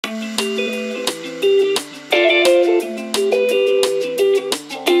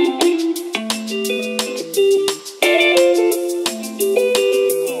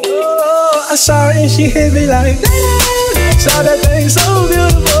she hit me like, saw that thing so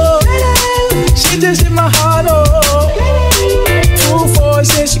beautiful. She just hit my heart, oh. Full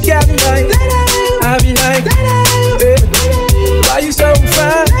force and she got me like, I be like, baby, why you so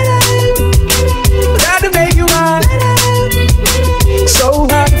fine? Got to make you mine. So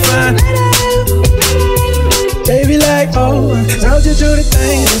hard to find. Baby like, oh, how'd you do the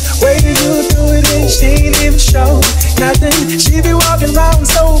thing? Way you do it and she ain't even show nothing. She be walking around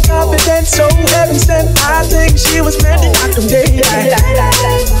so confident, so heaven sent. I think she was meant to knock them dead.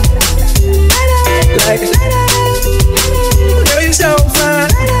 Like, girl, you so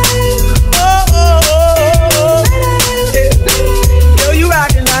fine. Oh, oh, oh, oh. Yeah. Girl, you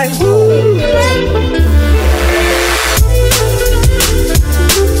rockin' like, woo.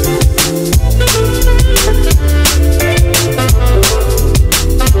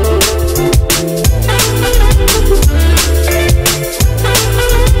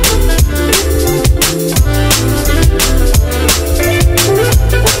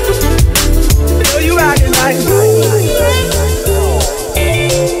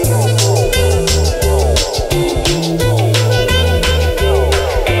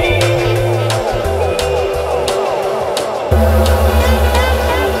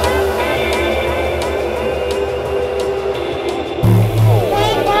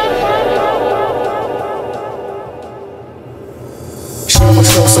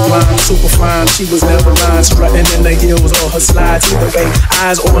 Super fine, she was never lying, strutting in the heels or her slides. Either way,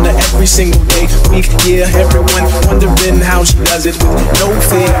 eyes on her every single day, week, year. Everyone wondering how she does it with no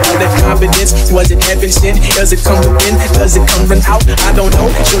fear or that confidence. Was it heaven sent? Does it come within? Does it come from out? I don't know.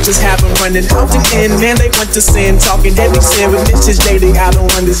 She'll just have them running out again. Man, they went to sin, talking heavy sin with Mrs. Dating. I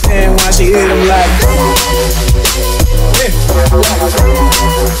don't understand why she hit them like, yeah.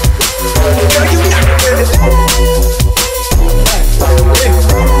 Girl, you got it with it. Do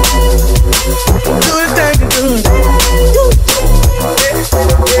the thing you do.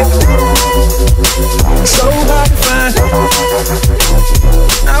 So hard to find.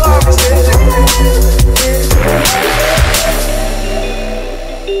 I've always said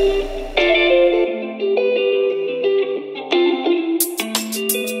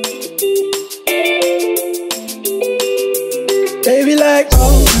baby like,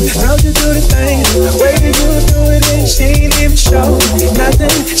 oh, how'd you do the thing? The way you do it and she ain't even show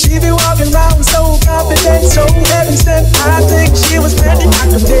nothing. She be walking around so confident, so heaven sent. I think she was meant to knock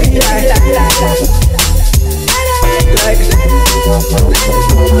them dead. Like,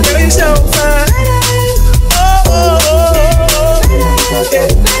 girl, you so fine.